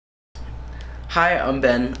Hi, I'm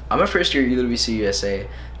Ben. I'm a first year at UWC USA.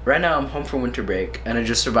 Right now I'm home for winter break and I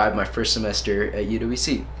just survived my first semester at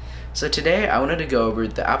UWC. So today I wanted to go over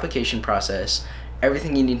the application process,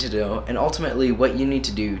 everything you need to know, and ultimately what you need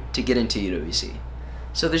to do to get into UWC.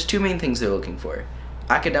 So there's two main things they're looking for: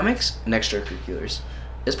 academics and extracurriculars.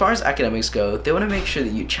 As far as academics go, they want to make sure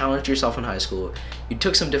that you challenged yourself in high school, you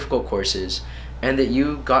took some difficult courses, and that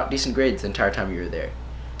you got decent grades the entire time you were there.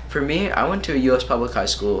 For me, I went to a US public high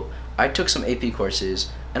school, I took some AP courses,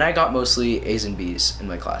 and I got mostly A's and B's in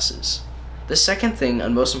my classes. The second thing,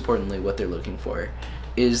 and most importantly what they're looking for,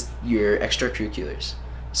 is your extracurriculars.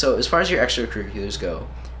 So as far as your extracurriculars go,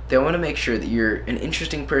 they want to make sure that you're an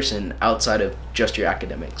interesting person outside of just your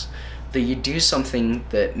academics. That you do something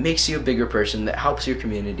that makes you a bigger person, that helps your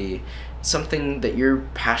community, something that you're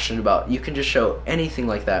passionate about. You can just show anything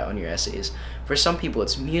like that on your essays. For some people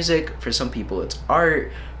it's music, for some people it's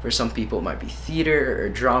art, for some people it might be theater or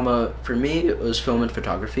drama. For me it was film and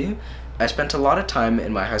photography. I spent a lot of time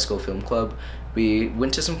in my high school film club. We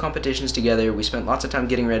went to some competitions together, we spent lots of time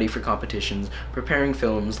getting ready for competitions, preparing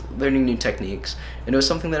films, learning new techniques, and it was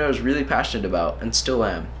something that I was really passionate about and still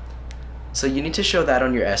am. So you need to show that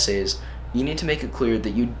on your essays. You need to make it clear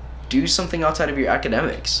that you do something outside of your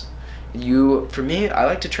academics. For me, I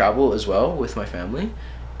like to travel as well with my family,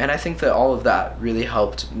 and I think that all of that really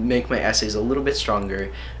helped make my essays a little bit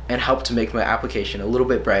stronger and helped to make my application a little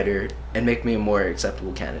bit brighter and make me a more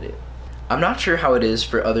acceptable candidate. I'm not sure how it is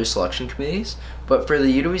for other selection committees, but for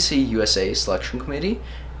the UWC USA selection committee,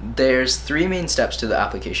 there's three main steps to the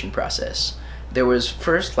application process. There was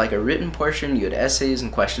first like a written portion. You had essays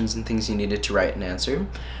and questions and things you needed to write and answer.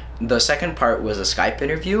 The second part was a Skype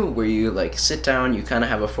interview where you sit down, you kind of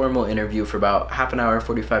have a formal interview for about half an hour,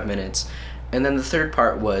 45 minutes. And then the third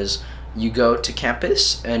part was you go to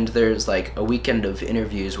campus and there's like a weekend of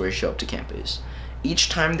interviews where you show up to campus. Each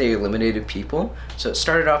time they eliminated people. So it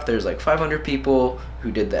started off, there's like 500 people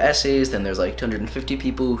who did the essays, then there's like 250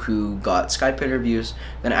 people who got Skype interviews,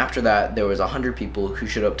 then after that there was 100 people who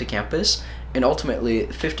showed up to campus, and ultimately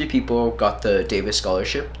 50 people got the Davis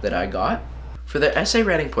scholarship that I got. For the essay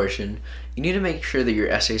writing portion, you need to make sure that your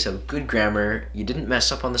essays have good grammar, you didn't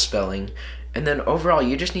mess up on the spelling, and then overall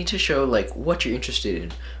you just need to show what you're interested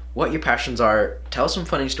in, what your passions are, tell some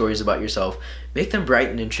funny stories about yourself, make them bright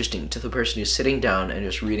and interesting to the person who's sitting down and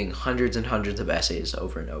just reading hundreds and hundreds of essays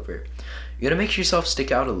over and over. You gotta make yourself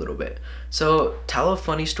stick out a little bit. So tell a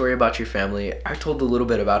funny story about your family. I told a little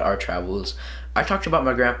bit about our travels. I talked about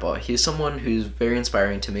my grandpa. He's someone who's very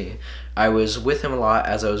inspiring to me. I was with him a lot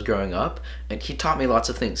as I was growing up, and he taught me lots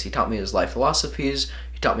of things. He taught me his life philosophies,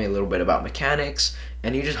 he taught me a little bit about mechanics,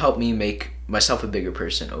 and he just helped me make myself a bigger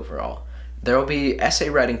person overall. There will be essay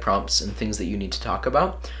writing prompts and things that you need to talk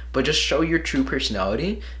about, but just show your true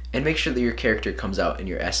personality and make sure that your character comes out in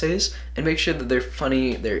your essays, and make sure that they're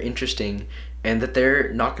funny, they're interesting, and that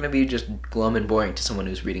they're not going to be just glum and boring to someone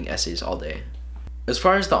who's reading essays all day. As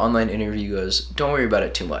far as the online interview goes, don't worry about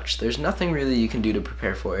it too much. There's nothing really you can do to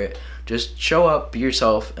prepare for it. Just show up, be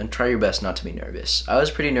yourself, and try your best not to be nervous. I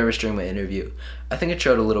was pretty nervous during my interview. I think it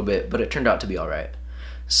showed a little bit, but it turned out to be alright.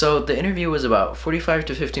 So the interview was about 45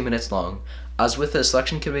 to 50 minutes long. I was with a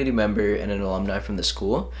selection committee member and an alumni from the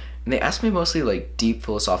school, and they asked me mostly deep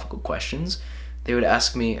philosophical questions. They would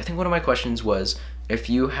ask me, I think one of my questions was, if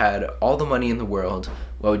you had all the money in the world,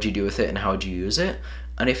 what would you do with it and how would you use it?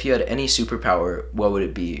 And if you had any superpower, what would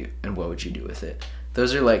it be and what would you do with it?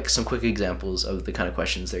 Those are some quick examples of the kind of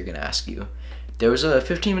questions they're going to ask you. There was a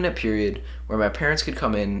 15-minute period where my parents could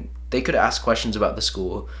come in, they could ask questions about the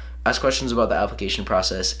school, ask questions about the application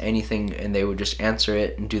process, anything, and they would just answer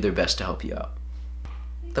it and do their best to help you out.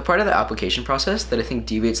 The part of the application process that I think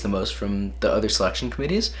deviates the most from the other selection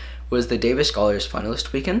committees was the Davis Scholars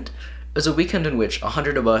Finalist weekend. It was a weekend in which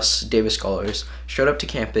 100 of us Davis Scholars showed up to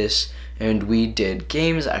campus and we did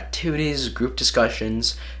games, activities, group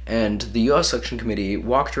discussions, and the US selection committee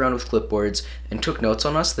walked around with clipboards and took notes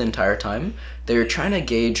on us the entire time. They were trying to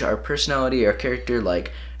gauge our personality, our character,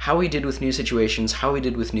 how we did with new situations, how we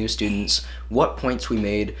did with new students, what points we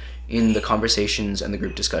made in the conversations and the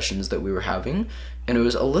group discussions that we were having. And it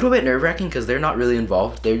was a little bit nerve-wracking because they're not really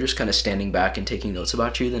involved. They're just kind of standing back and taking notes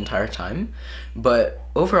about you the entire time. But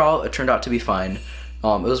overall, it turned out to be fine.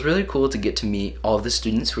 It was really cool to get to meet all of the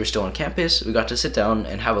students who are still on campus. We got to sit down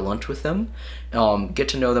and have a lunch with them, get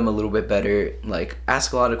to know them a little bit better,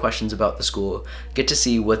 ask a lot of questions about the school, get to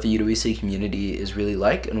see what the UWC community is really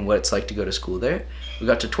like and what it's like to go to school there. We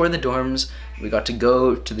got to tour the dorms, we got to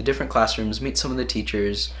go to the different classrooms, meet some of the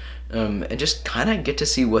teachers, and just kind of get to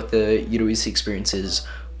see what the UWC experience is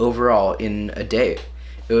overall in a day.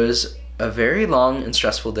 It was a very long and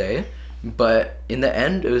stressful day, But in the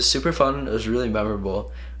end, it was super fun, it was really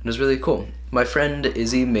memorable, and it was really cool. My friend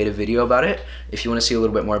Izzy made a video about it. If you want to see a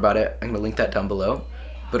little bit more about it, I'm going to link that down below.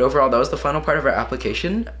 But overall, that was the final part of our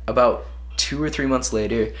application. About 2 or 3 months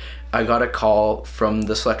later, I got a call from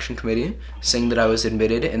the selection committee saying that I was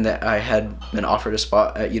admitted and that I had been offered a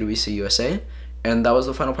spot at UWC USA. And that was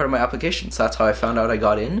the final part of my application. So that's how I found out I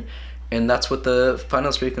got in. And that's what the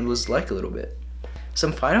finalist weekend was like a little bit.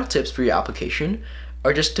 Some final tips for your application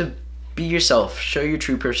are just to be yourself, show your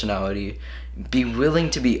true personality, be willing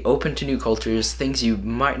to be open to new cultures, things you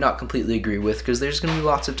might not completely agree with, because there's going to be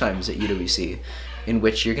lots of times at UWC in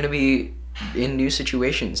which you're going to be in new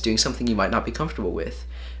situations, doing something you might not be comfortable with.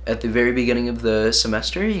 At the very beginning of the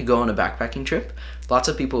semester, you go on a backpacking trip. Lots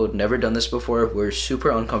of people who've never done this before were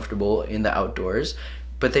super uncomfortable in the outdoors,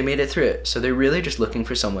 but they made it through it. So they're really just looking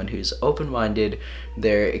for someone who's open-minded,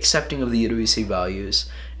 they're accepting of the UWC values,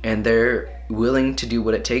 and they're willing to do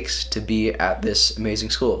what it takes to be at this amazing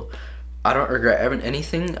school. I don't regret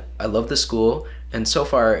anything. I love the school, and so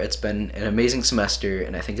far it's been an amazing semester,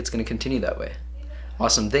 and I think it's going to continue that way.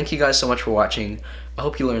 Awesome. Thank you guys so much for watching. I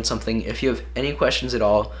hope you learned something. If you have any questions at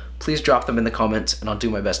all, please drop them in the comments and I'll do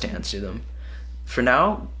my best to answer them. For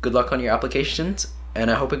now, good luck on your applications, and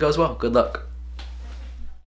I hope it goes well. Good luck.